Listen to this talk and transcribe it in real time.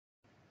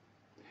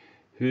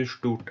Hur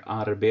stort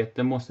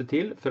arbete måste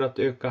till för att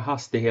öka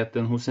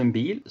hastigheten hos en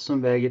bil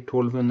som väger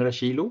 1200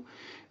 kilo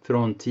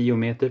från 10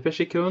 meter per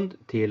sekund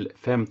till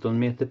 15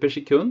 meter per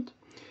sekund?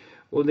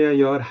 Och det jag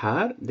gör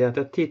här är att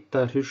jag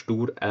tittar hur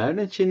stor är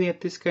den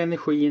kinetiska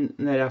energin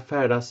när jag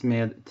färdas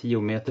med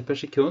 10 meter per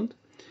sekund.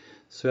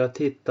 Så jag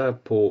tittar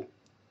på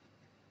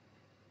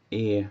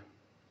EK,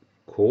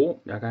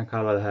 jag kan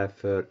kalla det här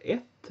för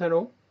 1 här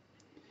då.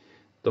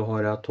 Då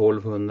har jag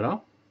 1200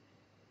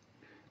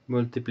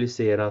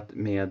 multiplicerat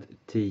med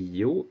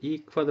 10 i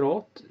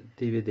kvadrat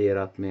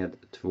dividerat med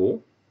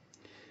 2.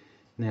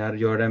 När jag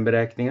gör den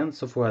beräkningen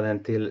så får jag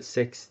den till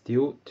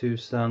 60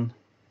 000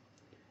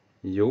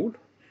 joule.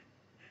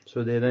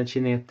 Så det är den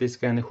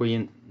kinetiska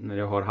energin när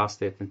jag har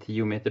hastigheten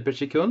 10 meter per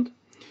sekund.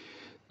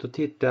 Då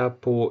tittar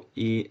jag på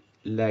i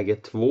läge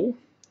 2.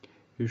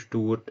 Hur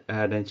stor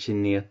är den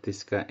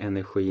kinetiska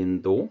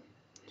energin då?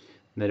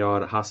 När jag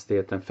har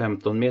hastigheten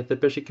 15 meter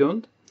per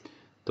sekund.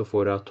 Då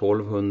får jag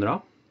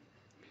 1200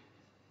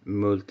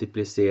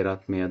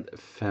 multiplicerat med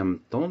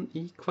 15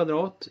 i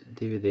kvadrat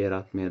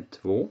dividerat med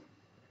 2.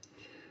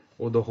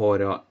 Och då har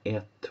jag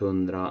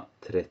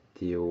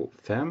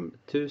 135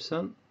 000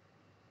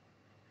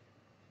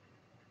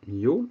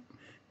 joule.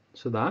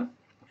 Sådär.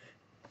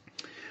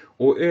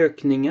 Och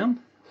ökningen,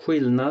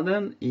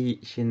 skillnaden i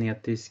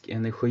kinetisk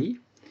energi,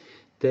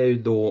 det är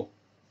ju då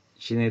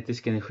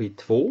kinetisk energi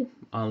 2,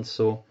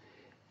 alltså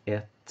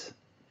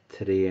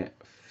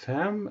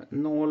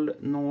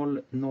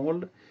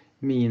 135,000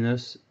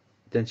 minus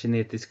den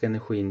kinetiska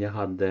energin jag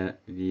hade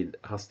vid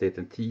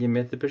hastigheten 10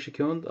 meter per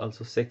sekund,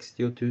 alltså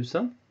 60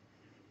 000.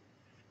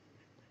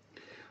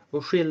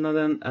 Och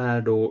skillnaden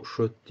är då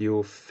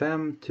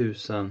 75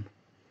 000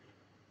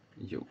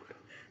 joule.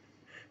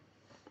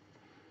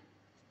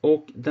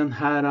 Och den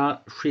här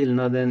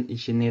skillnaden i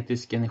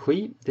kinetisk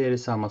energi, det är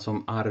detsamma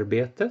som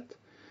arbetet.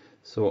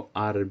 Så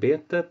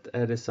arbetet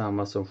är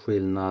detsamma som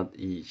skillnad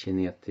i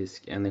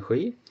kinetisk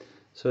energi.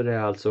 Så det är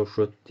alltså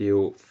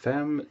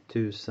 75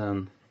 000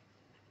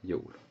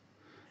 joule.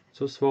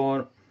 Så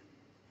svar,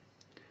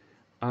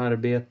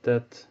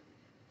 arbetet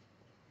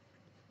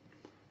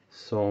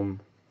som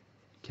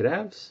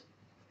krävs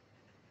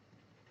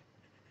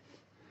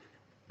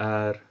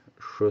är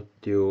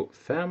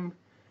 75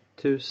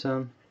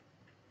 000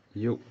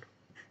 joule.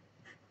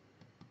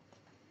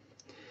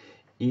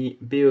 I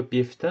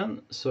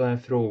B-uppgiften så är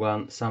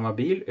frågan: samma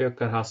bil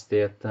ökar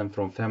hastigheten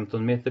från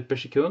 15 meter per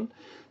sekund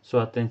så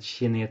att den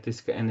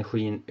kinetiska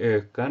energin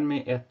ökar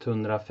med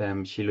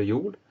 105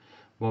 kilojoule.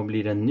 Vad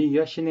blir den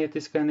nya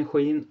kinetiska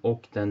energin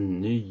och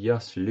den nya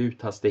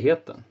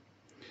sluthastigheten?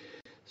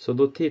 Så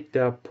då tittar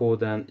jag på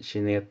den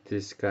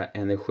kinetiska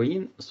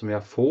energin som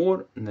jag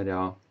får när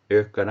jag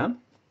ökar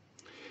den.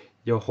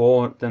 Jag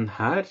har den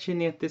här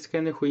kinetiska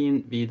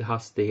energin vid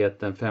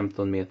hastigheten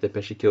 15 meter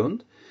per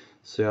sekund.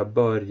 Så jag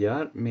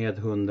börjar med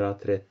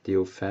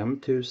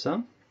 135 000.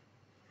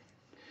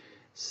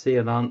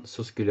 Sedan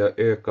så skulle jag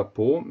öka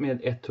på med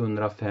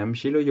 105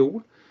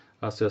 kilojoule.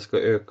 Alltså jag ska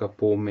öka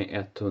på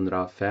med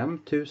 105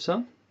 000.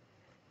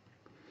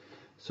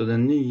 Så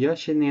den nya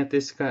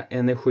kinetiska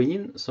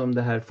energin som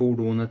det här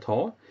fordonet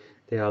har,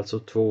 det är alltså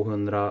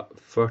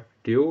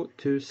 240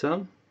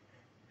 000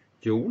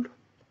 joule.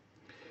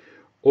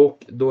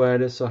 Och då är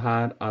det så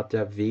här att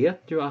jag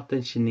vet ju att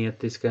den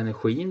kinetiska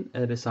energin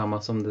är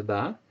detsamma som det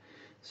där.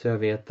 Så jag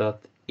vet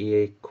att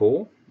EK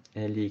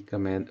är lika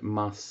med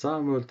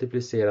massa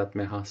multiplicerat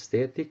med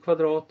hastighet i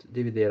kvadrat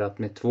dividerat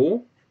med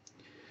 2.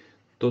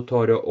 Då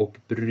tar jag och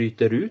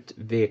bryter ut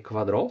V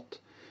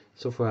kvadrat.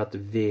 Så får jag att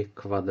V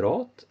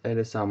kvadrat är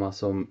detsamma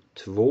som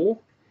 2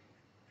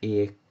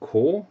 EK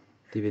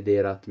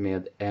dividerat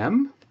med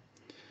M.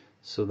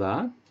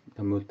 Sådär.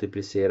 Jag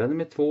multiplicerade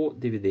med 2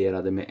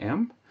 dividerade med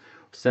M.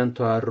 Sen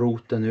tar jag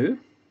roten ur.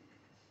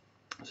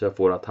 Så jag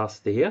får att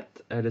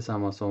hastighet är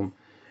detsamma som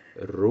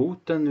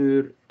roten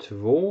ur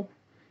 2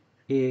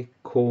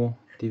 EK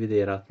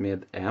dividerat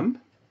med M.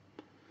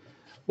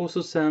 Och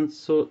så sen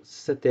så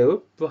sätter jag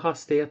upp vad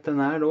hastigheten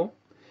är då.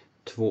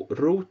 2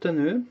 roten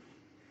ur.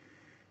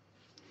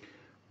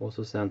 Och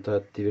så sen tar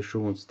jag ett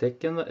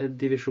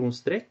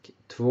divisionsstreck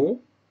 2.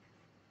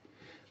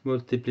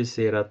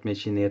 Multiplicerat med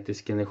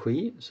kinetisk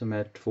energi som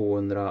är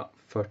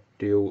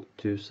 240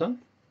 000.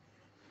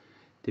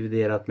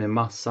 Dividerat med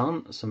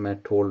massan som är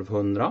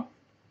 1200.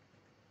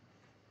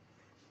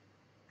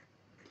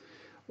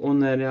 Och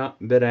när jag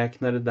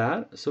beräknar det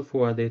där så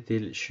får jag det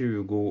till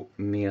 20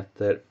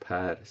 meter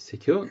per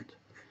sekund.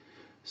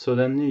 Så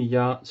den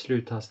nya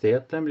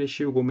sluthastigheten blir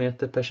 20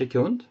 meter per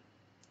sekund.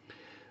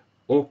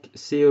 Och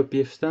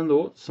C-uppgiften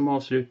då som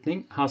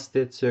avslutning.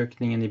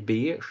 Hastighetsökningen i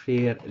B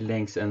sker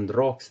längs en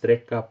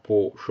raksträcka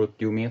på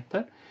 70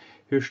 meter.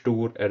 Hur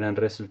stor är den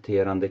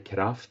resulterande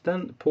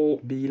kraften på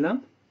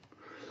bilen?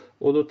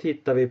 Och då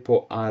tittar vi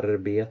på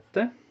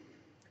arbete.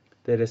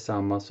 Det är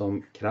detsamma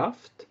som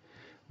kraft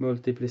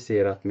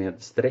multiplicerat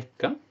med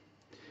sträcka.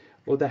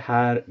 Och det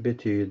här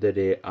betyder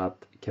det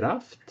att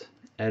kraft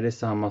är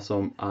detsamma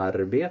som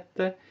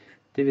arbete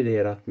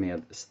dividerat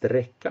med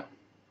sträcka.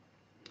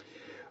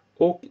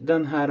 Och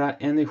den här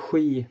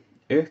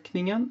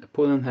ökningen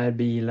på den här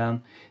bilen,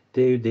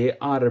 det är ju det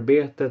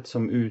arbetet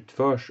som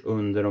utförs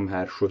under de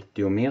här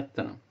 70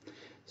 meterna.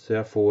 Så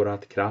jag får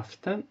att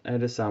kraften är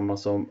detsamma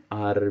som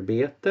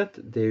arbetet,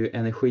 det är ju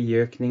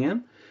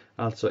energiökningen,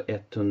 alltså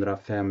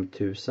 105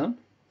 000.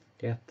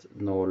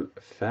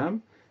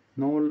 105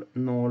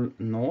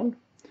 000.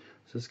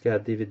 Så ska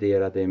jag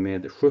dividera det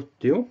med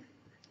 70.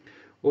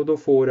 Och då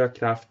får jag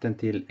kraften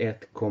till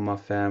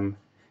 1,5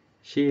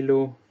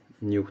 kilo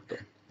Newton.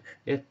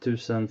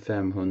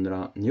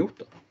 1500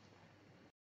 Newton.